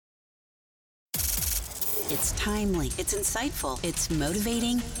It's timely, it's insightful, it's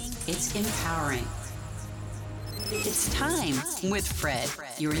motivating, it's empowering. It's Time with Fred,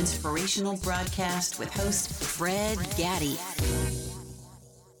 your inspirational broadcast with host Fred Gaddy.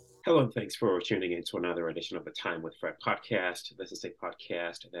 Hello, and thanks for tuning in to another edition of the Time with Fred podcast. This is a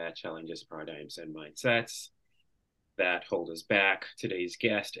podcast that challenges paradigms and mindsets that hold us back. Today's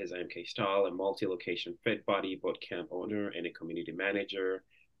guest is MK Stahl, a multi-location fit body bootcamp owner and a community manager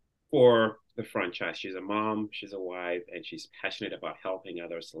for the franchise. She's a mom, she's a wife, and she's passionate about helping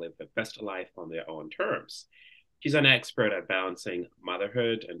others live the best life on their own terms. She's an expert at balancing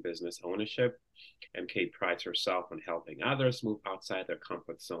motherhood and business ownership. MK prides herself on helping others move outside their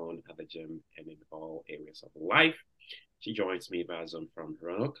comfort zone at the gym and in all areas of life. She joins me via Zoom from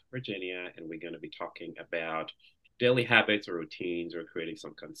Roanoke, Virginia, and we're going to be talking about daily habits or routines or creating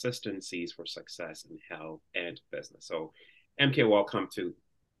some consistencies for success in health and business. So, MK, welcome to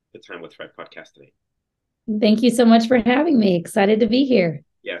the Time with Fred podcast today. Thank you so much for having me. Excited to be here.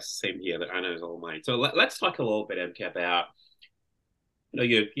 Yes, same here. The honor is all mine. So let's talk a little bit, MK, about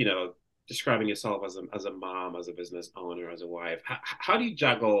you're describing yourself as a mom, as a business owner, as a wife. How do you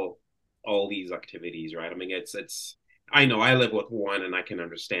juggle all these activities, right? I mean, it's. I know I live with one, and I can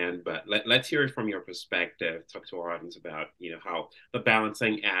understand, but let's hear it from your perspective. Talk to our audience about how the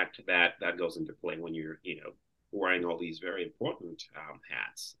balancing act that goes into play when you're wearing all these very important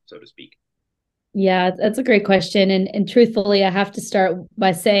hats, so to speak. Yeah, that's a great question. And truthfully, I have to start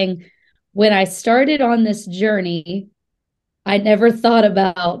by saying when I started on this journey, I never thought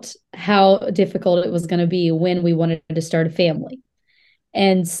about how difficult it was going to be when we wanted to start a family.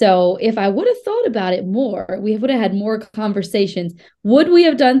 And so if I would have thought about it more, we would have had more conversations. Would we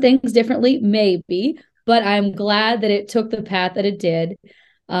have done things differently? Maybe, but I'm glad that it took the path that it did.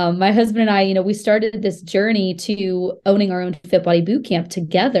 My husband and I, we started this journey to owning our own Fit Body Bootcamp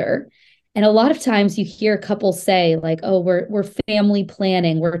together. And a lot of times you hear couples say like, oh, we're family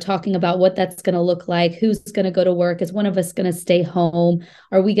planning. We're talking about what that's going to look like. Who's going to go to work? Is one of us going to stay home?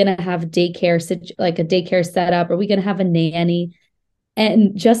 Are we going to have daycare, like a daycare setup? Are we going to have a nanny?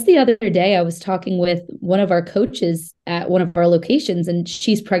 And just the other day, I was talking with one of our coaches at one of our locations, and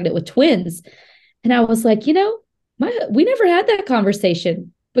she's pregnant with twins. And I was like, we never had that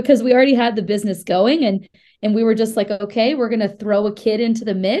conversation because we already had the business going. And we were just like, okay, we're going to throw a kid into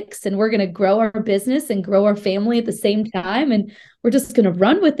the mix and we're going to grow our business and grow our family at the same time. And we're just going to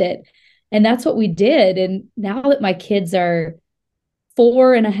run with it. And that's what we did. And now that my kids are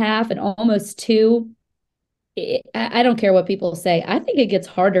 4.5 and almost 2, I don't care what people say. I think it gets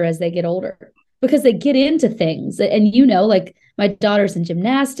harder as they get older because they get into things. And, like my daughter's in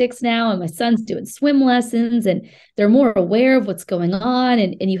gymnastics now and my son's doing swim lessons and they're more aware of what's going on.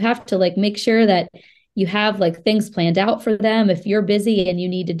 And you have to like make sure that you have like things planned out for them if you're busy and you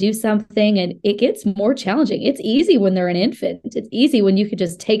need to do something, and it gets more challenging. It's easy when they're an infant. It's easy when you could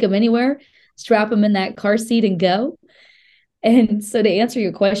just take them anywhere, strap them in that car seat and go. And so to answer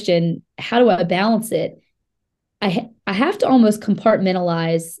your question, how do I balance it? I have to almost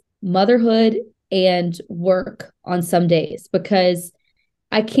compartmentalize motherhood and work on some days because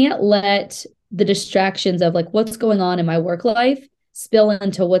I can't let the distractions of like what's going on in my work life spill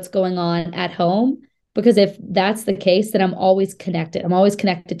into what's going on at home. Because if that's the case, then I'm always connected. I'm always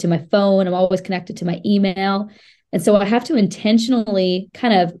connected to my phone. I'm always connected to my email. And so I have to intentionally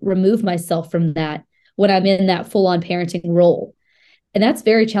kind of remove myself from that when I'm in that full-on parenting role. And that's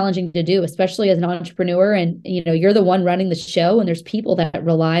very challenging to do, especially as an entrepreneur. And, you're the one running the show and there's people that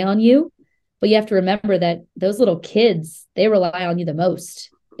rely on you. But you have to remember that those little kids, they rely on you the most.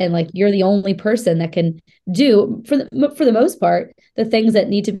 And like, you're the only person that can do, for the most part, the things that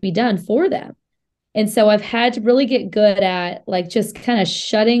need to be done for them. And so I've had to really get good at like just kind of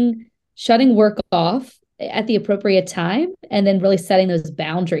shutting work off at the appropriate time and then really setting those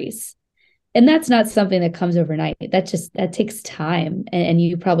boundaries. And that's not something that comes overnight. That takes time. And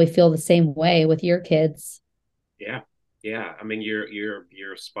you probably feel the same way with your kids. Yeah. Yeah. I mean,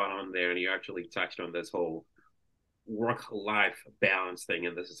 you're spot on there. And you actually touched on this whole work-life balance thing.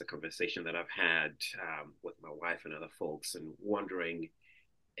 And this is a conversation that I've had with my wife and other folks, and wondering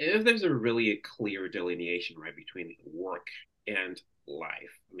if there's a really clear delineation, right, between work and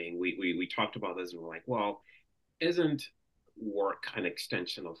life. I mean, we talked about this and we're like, well, isn't work an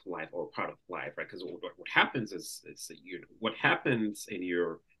extension of life or part of life, right? Because what happens is that what happens in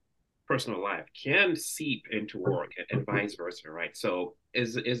your personal life can seep into work and vice versa, right? So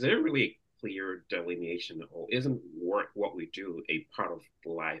is there really a clear delineation, or isn't work what we do a part of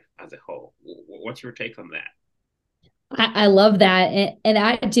life as a whole? What's your take on that? I love that. And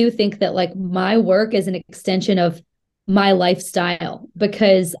I do think that like my work is an extension of my lifestyle,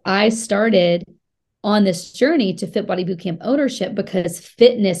 because I started on this journey to Fit Body Bootcamp ownership because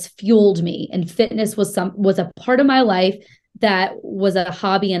fitness fueled me, and fitness was a part of my life that was a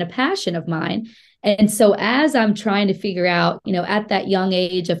hobby and a passion of mine. And so as I'm trying to figure out, at that young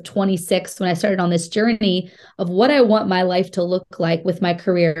age of 26, when I started on this journey of what I want my life to look like with my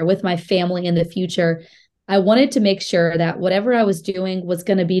career, with my family in the future, I wanted to make sure that whatever I was doing was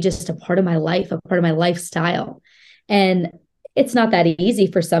going to be just a part of my life, a part of my lifestyle. And it's not that easy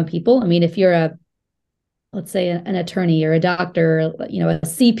for some people. I mean, if you're let's say an attorney or a doctor, a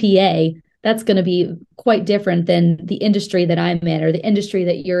CPA, that's going to be quite different than the industry that I'm in or the industry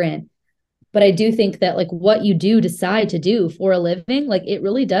that you're in. But I do think that what you do decide to do for a living, it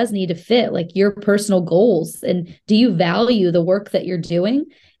really does need to fit your personal goals. And do you value the work that you're doing?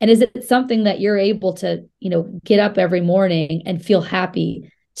 And is it something that you're able to, get up every morning and feel happy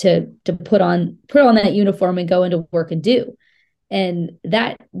to put on that uniform and go into work and do? And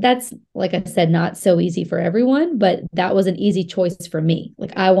that's, like I said, not so easy for everyone, but that was an easy choice for me.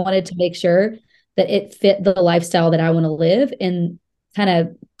 I wanted to make sure that it fit the lifestyle that I want to live, and kind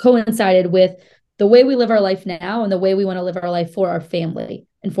of coincided with the way we live our life now and the way we want to live our life for our family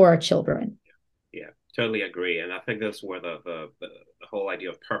and for our children. Yeah, totally agree. And I think that's where the whole idea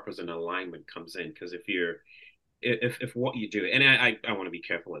of purpose and alignment comes in. Because if what you do, and I want to be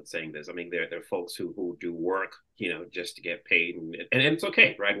careful in saying this. I mean, there are folks who do work, just to get paid, and it's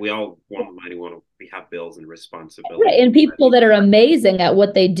okay, right? We all want money, we have bills and responsibilities. Right. And people that are amazing at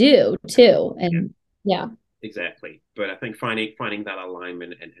what they do too. And yeah. Exactly. But I think finding that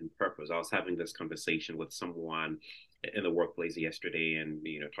alignment and purpose. I was having this conversation with someone in the workplace yesterday, and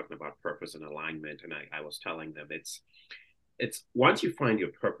talking about purpose and alignment, and I was telling them it's once you find your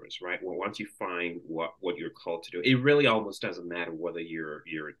purpose, right? Well, once you find what you're called to do, it really almost doesn't matter whether you're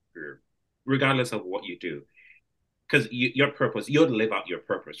regardless of what you do, because your purpose, you'll live out your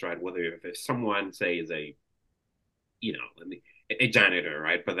purpose, right? Whether if someone say is a janitor,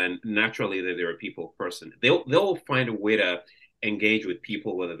 right? But then naturally they're a people person. They'll find a way to engage with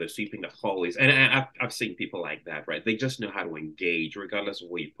people, whether they're sweeping the hallways. And I've seen people like that, right? They just know how to engage regardless of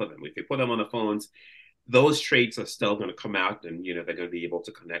where you put them. If you put them on the phones, those traits are still going to come out, and they're going to be able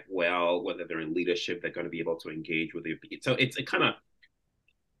to connect well. Whether they're in leadership, they're going to be able to engage with you. So it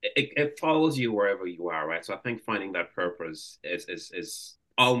follows you wherever you are, right? So I think finding that purpose is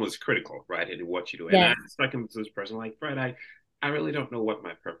almost critical, right, in what you do. And I was talking to this person like, Fred, I really don't know what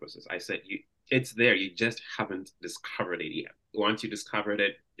my purpose is. I said, it's there. You just haven't discovered it yet. Once you discovered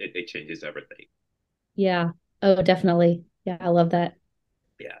it, it changes everything. Yeah. Oh, definitely. Yeah, I love that.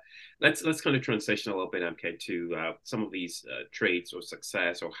 Yeah. Let's kind of transition a little bit, MK, to some of these traits or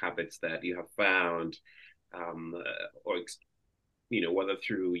success or habits that you have found, or whether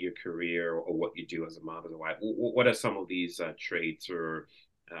through your career or what you do as a mom, as a wife. What are some of these traits or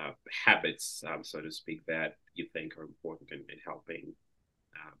habits, so to speak, that you think are important in helping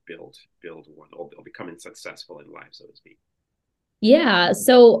build one or becoming successful in life, so to speak? Yeah.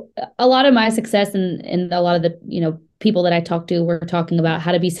 So a lot of my success and a lot of the, people that I talk to, we're talking about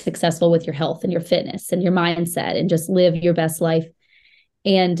how to be successful with your health and your fitness and your mindset and just live your best life.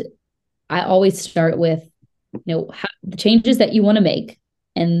 And I always start with, the changes that you want to make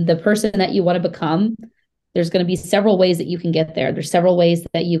and the person that you want to become. There's going to be several ways that you can get there. There's several ways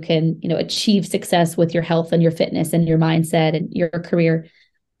that you can, achieve success with your health and your fitness and your mindset and your career.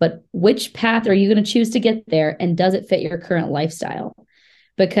 But which path are you going to choose to get there? And does it fit your current lifestyle?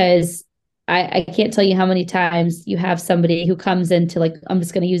 Because I can't tell you how many times you have somebody who comes into, I'm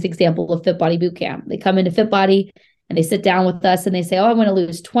just going to use the example of Fit Body Bootcamp. They come into Fit Body and they sit down with us and they say, oh, I want to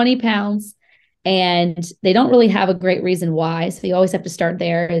lose 20 pounds. And they don't really have a great reason why. So you always have to start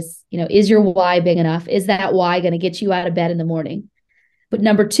there is your why big enough? Is that why going to get you out of bed in the morning? But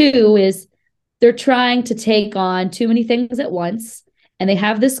number two is they're trying to take on too many things at once. And they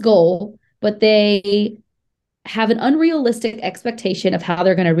have this goal, but they have an unrealistic expectation of how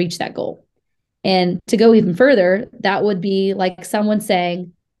they're going to reach that goal. And to go even further, that would be like someone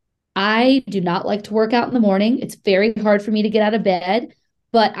saying, I do not like to work out in the morning. It's very hard for me to get out of bed,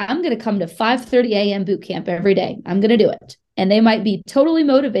 but I'm going to come to 5:30 a.m. boot camp every day. I'm going to do it. And they might be totally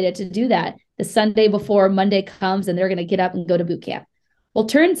motivated to do that the Sunday before Monday comes, and they're going to get up and go to boot camp. Well,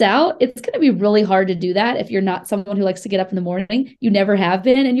 turns out it's going to be really hard to do that if you're not someone who likes to get up in the morning. You never have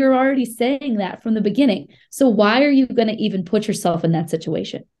been, and you're already saying that from the beginning. So why are you going to even put yourself in that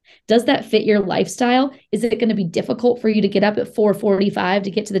situation? Does that fit your lifestyle? Is it going to be difficult for you to get up at 4:45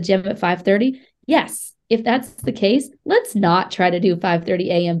 to get to the gym at 5:30? Yes. If that's the case, let's not try to do 5:30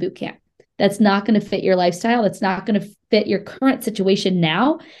 a.m. boot camp. That's not going to fit your lifestyle. That's not going to fit your current situation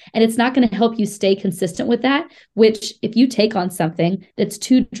now. And it's not going to help you stay consistent with that, which if you take on something that's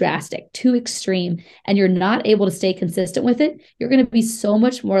too drastic, too extreme, and you're not able to stay consistent with it, you're going to be so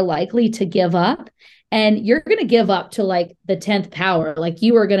much more likely to give up. And you're going to give up to like the 10th power. Like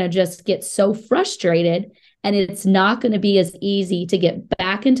you are going to just get so frustrated, and it's not going to be as easy to get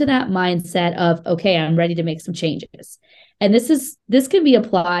back into that mindset of, okay, I'm ready to make some changes. And this can be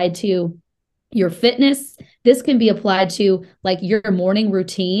applied to your fitness. This can be applied to like your morning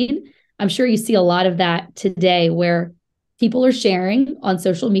routine. I'm sure you see a lot of that today where people are sharing on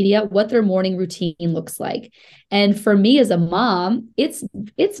social media what their morning routine looks like. And for me as a mom, it's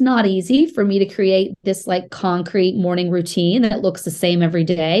not easy for me to create this like concrete morning routine that looks the same every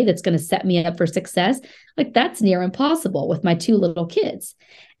day, that's going to set me up for success. Like that's near impossible with my 2 little kids.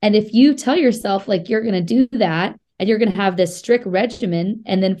 And if you tell yourself like you're going to do that, and you're going to have this strict regimen,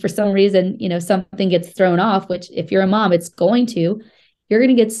 and then for some reason, something gets thrown off, which if you're a mom, it's going to, you're going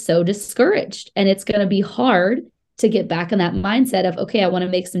to get so discouraged, and it's going to be hard to get back in that mindset of, okay, I want to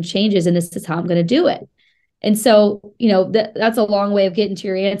make some changes and this is how I'm going to do it. And so, that's a long way of getting to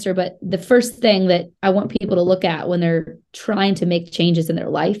your answer. But the first thing that I want people to look at when they're trying to make changes in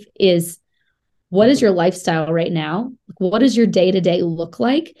their life is, what is your lifestyle right now? What does your day-to-day look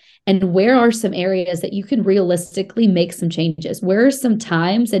like? And where are some areas that you can realistically make some changes? Where are some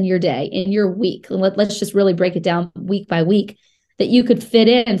times in your day, in your week? Let's just really break it down week by week, that you could fit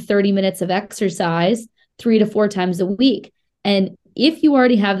in 30 minutes of exercise 3 to 4 times a week. And if you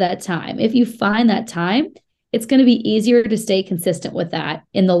already have that time, if you find that time, it's going to be easier to stay consistent with that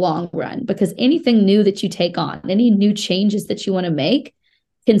in the long run, because anything new that you take on, any new changes that you want to make,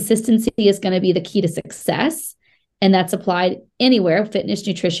 consistency is going to be the key to success. And that's applied anywhere: fitness,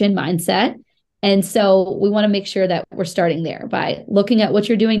 nutrition, mindset. And so we want to make sure that we're starting there by looking at what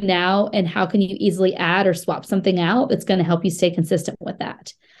you're doing now and how can you easily add or swap something out that's going to help you stay consistent with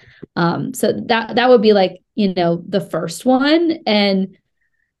that. So that would be like, the first one. And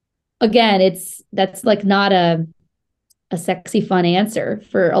again, that's like not a sexy, fun answer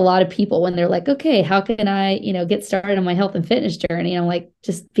for a lot of people when they're like, okay, how can I, get started on my health and fitness journey? And I'm like,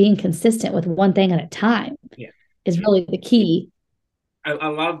 just being consistent with one thing at a time is really the key. I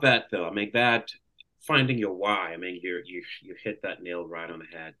love that though. I mean, that finding your why. I mean, you hit that nail right on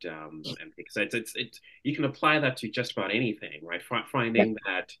the head. And because it's you can apply that to just about anything, right? Finding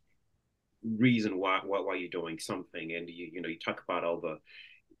that reason why you're doing something, and you talk about all the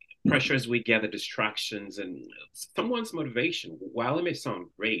pressures we get, the distractions, and someone's motivation, while it may sound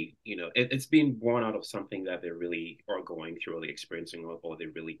great, it's being born out of something that they really are going through, or they're experiencing, or they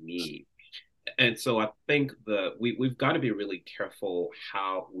really need. And so I think we've got to be really careful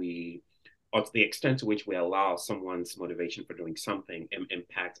how or to the extent to which we allow someone's motivation for doing something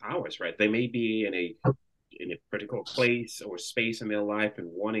impact ours, right? They may be in a critical place or space in their life and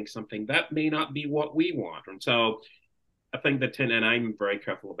wanting something that may not be what we want. And so I think and I'm very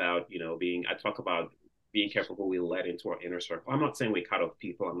careful about, I talk about being careful who we let into our inner circle. I'm not saying we cut off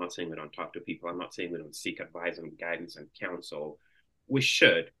people. I'm not saying we don't talk to people. I'm not saying we don't seek advice and guidance and counsel. We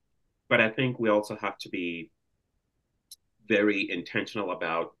should. But I think we also have to be very intentional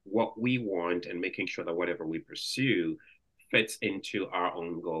about what we want and making sure that whatever we pursue fits into our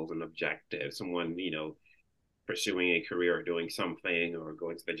own goals and objectives. Someone, pursuing a career or doing something or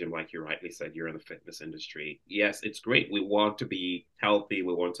going to the gym, like you rightly said, you're in the fitness industry. Yes, it's great. We want to be healthy.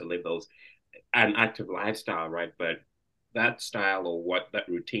 We want to live an active lifestyle, right? But that style or that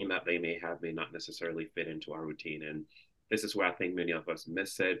routine that they may have may not necessarily fit into our routine. And this is where I think many of us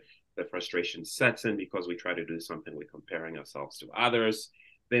miss it. The frustration sets in because we try to do something. We're comparing ourselves to others.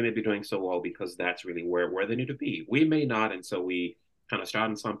 They may be doing so well because that's really where they need to be. We may not. And so we kind of start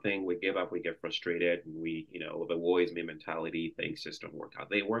on something, we give up, we get frustrated, and the woe is me mentality, things just don't work out.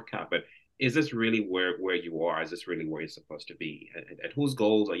 They work out, but is this really where you are? Is this really where you're supposed to be? And whose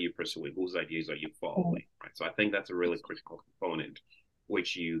goals are you pursuing? Whose ideas are you following? Right. So I think that's a really critical component,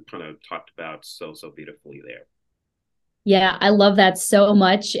 which you kind of talked about so beautifully there. Yeah, I love that so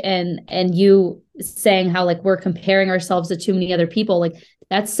much. And you saying how like we're comparing ourselves to too many other people, like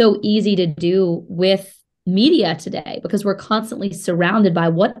that's so easy to do with media today, because we're constantly surrounded by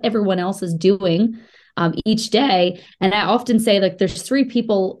what everyone else is doing each day. And I often say, like, there's 3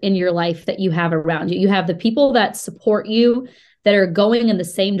 people in your life that you have around you. You have the people that support you, that are going in the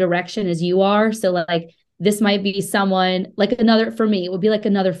same direction as you are. So like, this might be someone like for me, it would be like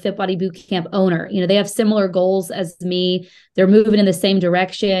another Fit Body Bootcamp owner. They have similar goals as me. They're moving in the same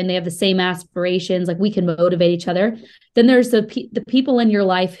direction. They have the same aspirations. Like, we can motivate each other. Then there's the people in your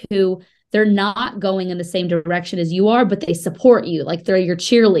life who they're not going in the same direction as you are, but they support you. Like, they're your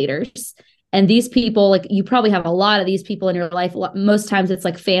cheerleaders. And these people, like you probably have a lot of these people in your life. Most times it's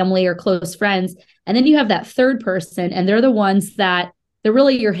like family or close friends. And then you have that third person, and they're the ones that they're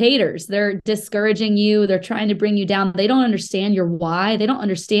really your haters. They're discouraging you. They're trying to bring you down. They don't understand your why. They don't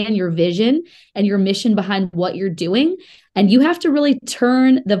understand your vision and your mission behind what you're doing. And you have to really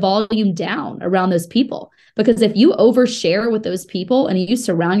turn the volume down around those people. Because if you overshare with those people and you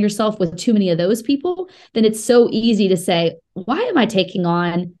surround yourself with too many of those people, then it's so easy to say, why am I taking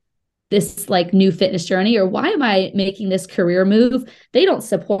on this like new fitness journey, or why am I making this career move? They don't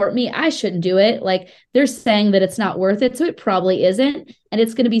support me. I shouldn't do it. Like they're saying that it's not worth it. So it probably isn't. And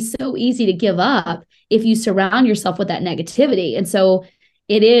it's going to be so easy to give up if you surround yourself with that negativity. And so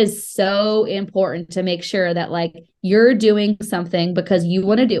it is so important to make sure that like you're doing something because you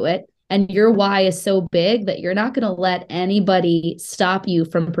want to do it. And your why is so big that you're not going to let anybody stop you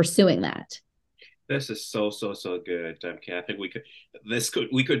from pursuing that. This is so good, MK. I think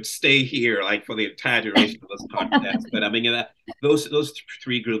we could stay here like for the entire duration of this podcast. But I mean, those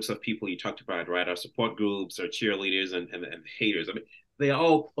three groups of people you talked about, right? Our support groups, our cheerleaders, and haters. I mean, they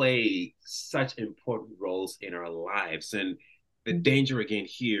all play such important roles in our lives. And the danger again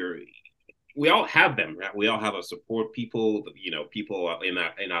here, we all have them, right? We all have our support people. People in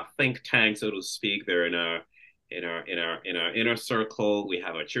our think tank, so to speak. They're in our inner circle. We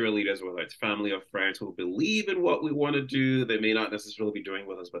have our cheerleaders, whether it's family or friends, who believe in what we want to do. They may not necessarily be doing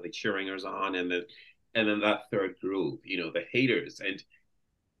with us, but they're cheering us on. And then that third group, the haters. And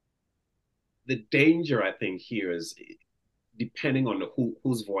the danger, I think, here is depending on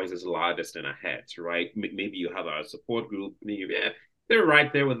whose voice is loudest in our heads, right? Maybe you have our support group. Maybe they're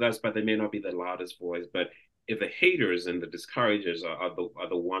right there with us, but they may not be the loudest voice. But if the haters and the discouragers are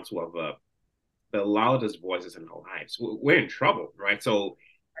the ones who have the loudest voices in our lives, we're in trouble, right? So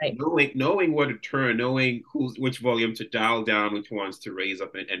right. knowing where to turn, knowing which volume to dial down, which ones to raise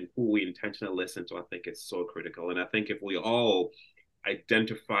up, and who we intentionally listen to, I think is so critical. And I think if we all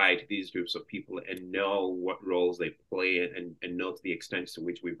identified these groups of people and know what roles they play and know to the extent to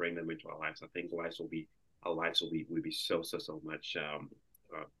which we bring them into our lives, I think our lives will be so much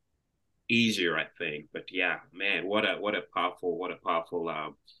easier, I think. But yeah, man, what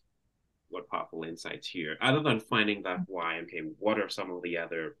powerful insights here. Other than finding that why, okay, what are some of the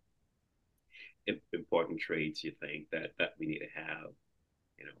other important traits you think that we need to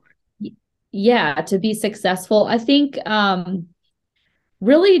have? Yeah, to be successful, I think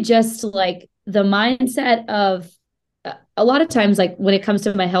really just like the mindset of a lot of times, like when it comes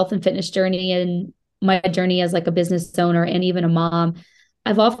to my health and fitness journey and my journey as like a business owner and even a mom,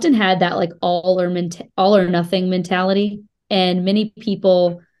 I've often had that like all or nothing mentality. And many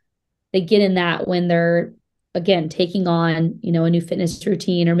people, they get in that when they're, again, taking on, a new fitness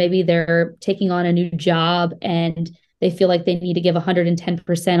routine, or maybe they're taking on a new job and they feel like they need to give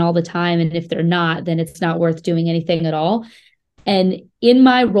 110% all the time. And if they're not, then it's not worth doing anything at all. And in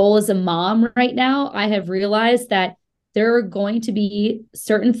my role as a mom right now, I have realized that there are going to be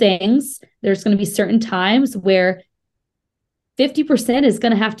certain things, there's going to be certain times where 50% is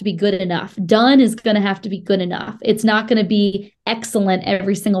going to have to be good enough. Done is going to have to be good enough. It's not going to be excellent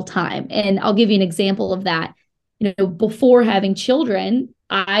every single time. And I'll give you an example of that. Before having children,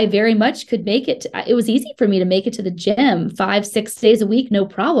 I very much could make it. It was easy for me to make it to the gym 5-6 days a week, no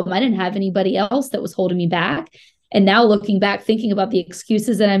problem. I didn't have anybody else that was holding me back. And now looking back, thinking about the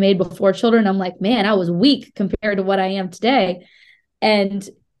excuses that I made before children, I'm like, man, I was weak compared to what I am today. And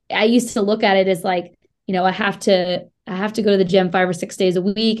I used to look at it as like, I have to go to the gym 5 or 6 days a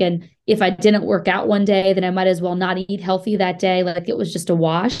week. And if I didn't work out one day, then I might as well not eat healthy that day. Like it was just a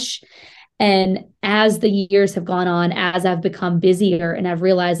wash. And as the years have gone on, as I've become busier and I've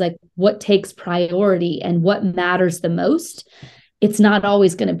realized like what takes priority and what matters the most, it's not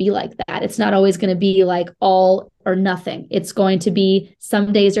always going to be like that. It's not always going to be like all or nothing. It's going to be,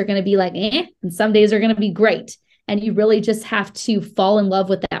 some days are going to be like, and some days are going to be great. And you really just have to fall in love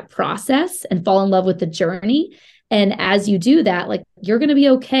with that process and fall in love with the journey. And as you do that, like you're going to be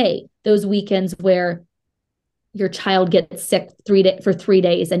okay those weekends where your child gets sick for 3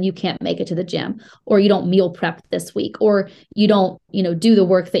 days and you can't make it to the gym, or you don't meal prep this week, or you don't, do the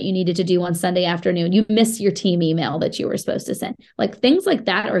work that you needed to do on Sunday afternoon. You miss your team email that you were supposed to send. Like things like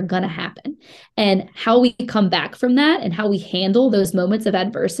that are going to happen. And how we come back from that and how we handle those moments of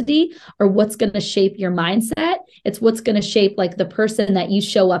adversity are what's going to shape your mindset. It's what's going to shape like the person that you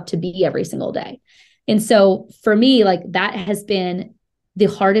show up to be every single day. And so for me, like that has been the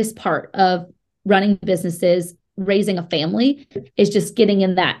hardest part of running businesses, raising a family, is just getting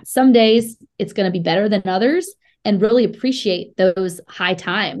in that. Some days it's going to be better than others, and really appreciate those high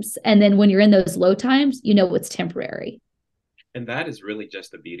times. And then when you're in those low times, it's temporary. And that is really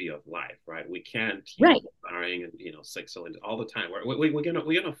just the beauty of life, right? We can't, Right. firing and 6 cylinders all the time. We're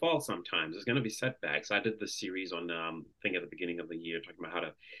gonna fall sometimes. There's gonna be setbacks. I did this series on thing at the beginning of the year talking about how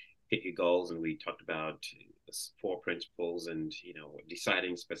to hit your goals, and we talked about the 4 principles, and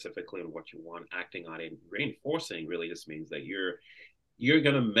deciding specifically on what you want, acting on it, and reinforcing really just means that you're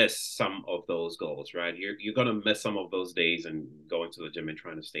gonna miss some of those goals, right? You're gonna miss some of those days and going to the gym and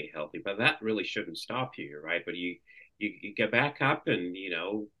trying to stay healthy, but that really shouldn't stop you, right? But you get back up and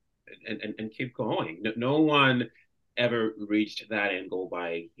and keep going. No one ever reached that end goal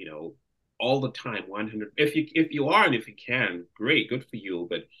by all the time 100. If you are, and if you can, great, good for you.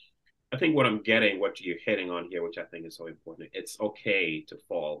 But I think what you're hitting on here, which I think is so important, it's okay to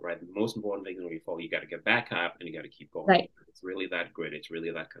fall, right? The most important thing when you fall, you got to get back up and you got to keep going. Right. It's really that grit. It's really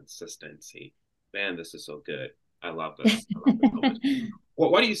that consistency. Man, this is so good. I love this. I love this so much.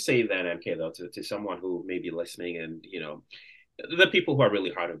 What do you say then, MK, though, to someone who may be listening and, the people who are really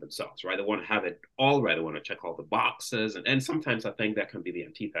hard on themselves, right? They want to have it all right. They want to check all the boxes. And sometimes I think that can be the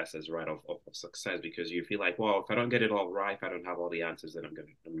antithesis, right, of success, because you feel like, well, if I don't get it all right, if I don't have all the answers, then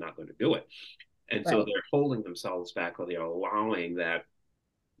I'm not going to do it. And so they're holding themselves back, or they're allowing that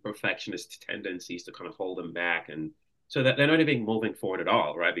perfectionist tendencies to kind of hold them back. And so that they're not even moving forward at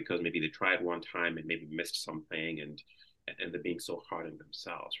all, right? Because maybe they tried one time and maybe missed something, and they're being so hard on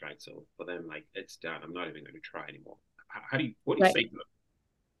themselves, right? So for them, like, it's done. I'm not even going to try anymore. What do you say to them?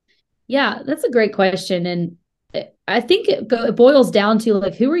 Yeah, that's a great question. And I think it boils down to,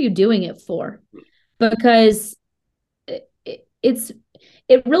 like, who are you doing it for? Because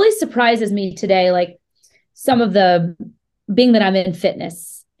it really surprises me today, like some of the, being that I'm in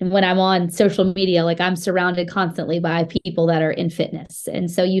fitness, and when I'm on social media, like, I'm surrounded constantly by people that are in fitness.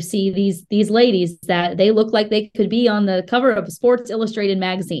 And so you see these ladies that they look like they could be on the cover of a Sports Illustrated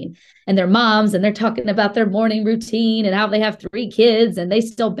magazine, and they're moms, and they're talking about their morning routine and how they have 3 kids and they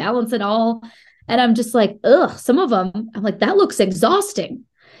still balance it all. And I'm just like, ugh, some of them, I'm like, that looks exhausting.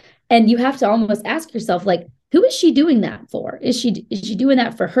 And you have to almost ask yourself, like, who is she doing that for? Is she doing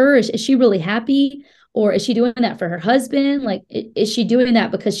that for her? Is she really happy? Or is she doing that for her husband? Like, is she doing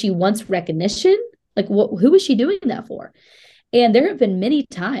that because she wants recognition? Like, who is she doing that for? And there have been many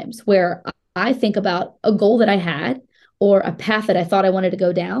times where I think about a goal that I had, or a path that I thought I wanted to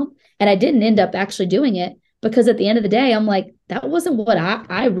go down, and I didn't end up actually doing it, because at the end of the day, I'm like, that wasn't what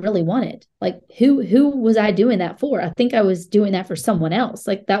I really wanted. Like, who was I doing that for? I think I was doing that for someone else.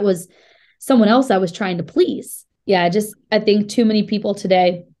 Like, that was someone else I was trying to please. Yeah, I think too many people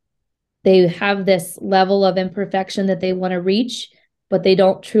today, they have this level of imperfection that they want to reach, but they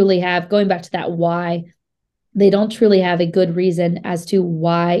don't truly have, going back to that why, they don't truly have a good reason as to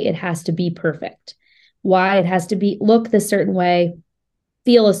why it has to be perfect, why it has to be look the certain way,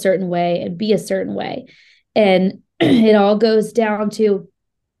 feel a certain way, and be a certain way. And it all goes down to,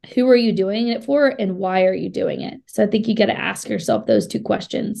 who are you doing it for and why are you doing it? So I think you got to ask yourself those 2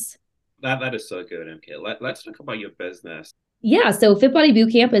 questions. That is so good, MK. Let's talk about your business. Yeah, so Fit Body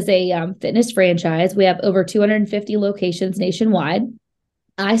Bootcamp is a fitness franchise. We have over 250 locations nationwide.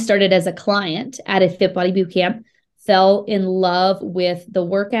 I started as a client at a Fit Body Bootcamp, fell in love with the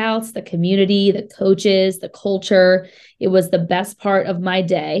workouts, the community, the coaches, the culture. It was the best part of my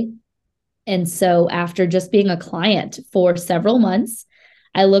day. And so after just being a client for several months,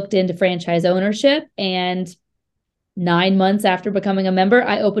 I looked into franchise ownership, and 9 months after becoming a member,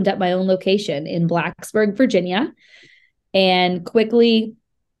 I opened up my own location in Blacksburg, Virginia, and quickly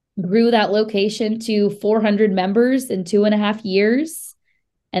grew that location to 400 members in 2.5 years,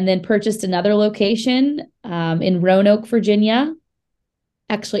 and then purchased another location in Roanoke, Virginia.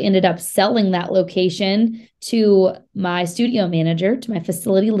 Actually ended up selling that location to my studio manager, to my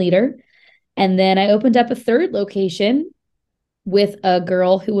facility leader. And then I opened up a 3rd location with a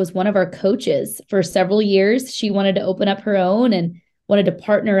girl who was one of our coaches for several years. She wanted to open up her own and wanted to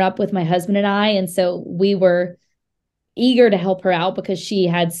partner up with my husband and I. And so we were eager to help her out, because she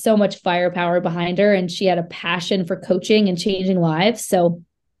had so much firepower behind her, and she had a passion for coaching and changing lives. So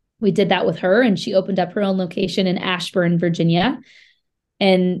we did that with her, and she opened up her own location in Ashburn, Virginia.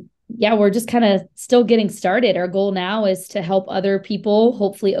 And yeah, we're just kind of still getting started. Our goal now is to help other people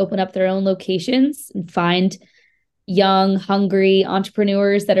hopefully open up their own locations and find young, hungry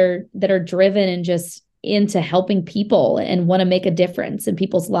entrepreneurs that are driven and just into helping people and want to make a difference in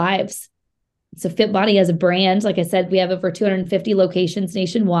people's lives. So Fit Body as a brand, like I said, we have over 250 locations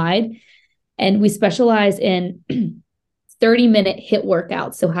nationwide, and we specialize in 30-minute HIIT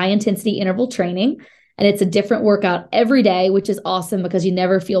workouts, so high intensity interval training. And it's a different workout every day, which is awesome because you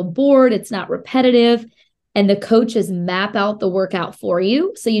never feel bored. It's not repetitive. And the coaches map out the workout for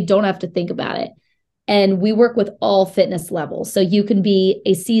you, so you don't have to think about it. And we work with all fitness levels. So you can be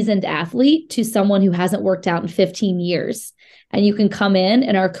a seasoned athlete to someone who hasn't worked out in 15 years. And you can come in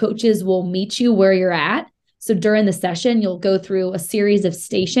and our coaches will meet you where you're at. So during the session, you'll go through a series of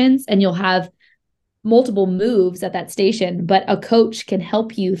stations and you'll have multiple moves at that station, but a coach can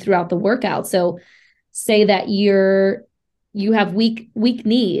help you throughout the workout. So say that you have weak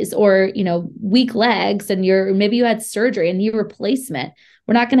knees or, weak legs and maybe you had surgery and knee replacement.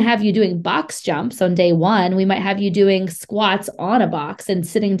 We're not going to have you doing box jumps on day one. We might have you doing squats on a box and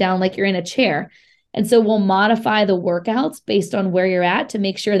sitting down like you're in a chair. And so we'll modify the workouts based on where you're at to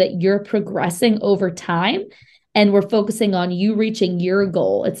make sure that you're progressing over time. And we're focusing on you reaching your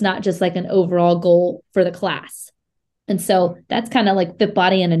goal. It's not just like an overall goal for the class. And so that's kind of like Fit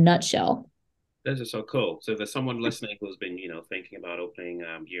Body in a nutshell. This is so cool. So there's someone listening who's been, thinking about opening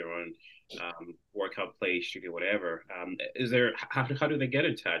your own workout place, studio, whatever. How do they get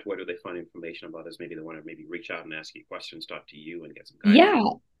in touch? Where do they find information about this? Maybe they want to reach out and ask you questions, talk to you and get some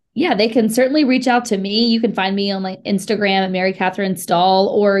guidance. Yeah, they can certainly reach out to me. You can find me on like Instagram at Mary Catherine Stahl,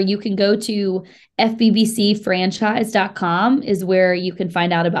 or you can go to fbbcfranchise.com is where you can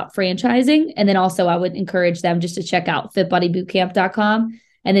find out about franchising. And then also I would encourage them just to check out fitbodybootcamp.com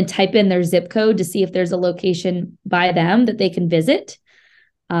and then type in their zip code to see if there's a location by them that they can visit.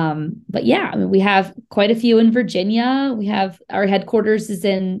 But yeah, we have quite a few in Virginia. We have our headquarters is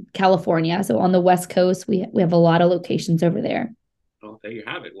in California. So on the West Coast, we have a lot of locations over there. Oh, there you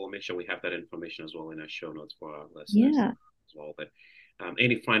have it. We'll make sure we have that information as well in our show notes for our listeners as well. But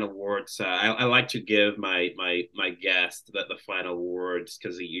any final words? I like to give my guest the final words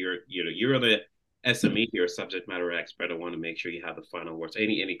because you're the SME here, subject matter expert. I want to make sure you have the final words.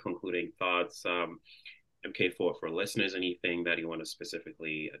 Any concluding thoughts, MK, for listeners? Anything that you want to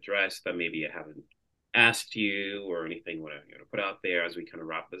specifically address that maybe I haven't asked you, or anything you want to put out there as we kind of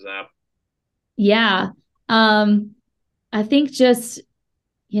wrap this up? Yeah. I think just,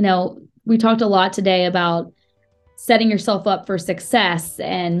 we talked a lot today about setting yourself up for success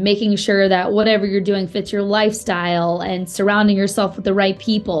and making sure that whatever you're doing fits your lifestyle and surrounding yourself with the right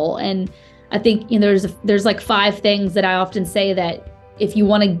people. And I think, there's like 5 things that I often say that if you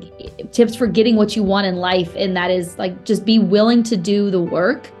want to tips for getting what you want in life. And that is like, just be willing to do the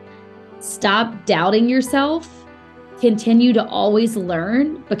work. Stop doubting yourself. Continue to always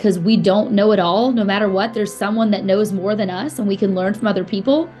learn because we don't know it all. No matter what, there's someone that knows more than us and we can learn from other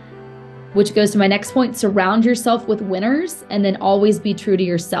people, which goes to my next point. Surround yourself with winners and then always be true to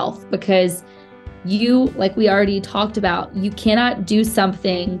yourself because you, like we already talked about, you cannot do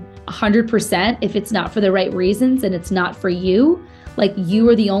something 100% if it's not for the right reasons and it's not for you. Like you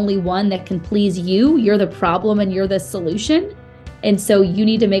are the only one that can please you. You're the problem and you're the solution. And so you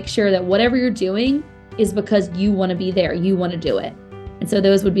need to make sure that whatever you're doing is because you want to be there, you want to do it. And so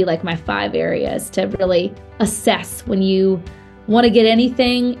those would be like my 5 areas to really assess when you want to get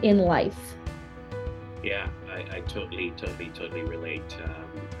anything in life. Yeah, I totally relate.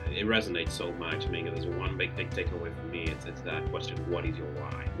 It resonates so much. I mean, there's one big takeaway for me. It's that question: what is your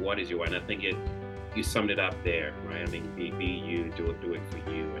why? What is your why? And I think you summed it up there, right? I mean, be you, do it for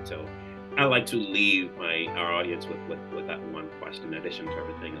you. And so I like to leave our audience with that one question, in addition to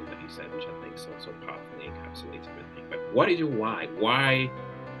everything that you said, which I think so powerfully encapsulates everything. But what is your why? Why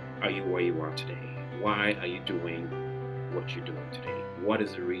are you where you are today? Why are you doing what you're doing today? What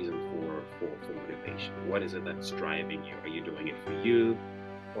is the reason for motivation? What is it that's driving you? Are you doing it for you,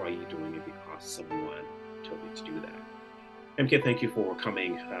 or are you doing it because someone told you to do that? MK, thank you for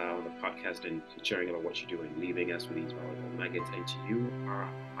coming on the podcast and sharing about what you're doing, leaving us with these valuable nuggets. And to you, our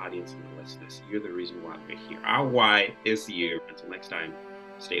audience and the listeners, you're the reason why we're here. Our why is you. Until next time,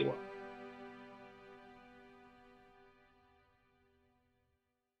 stay well.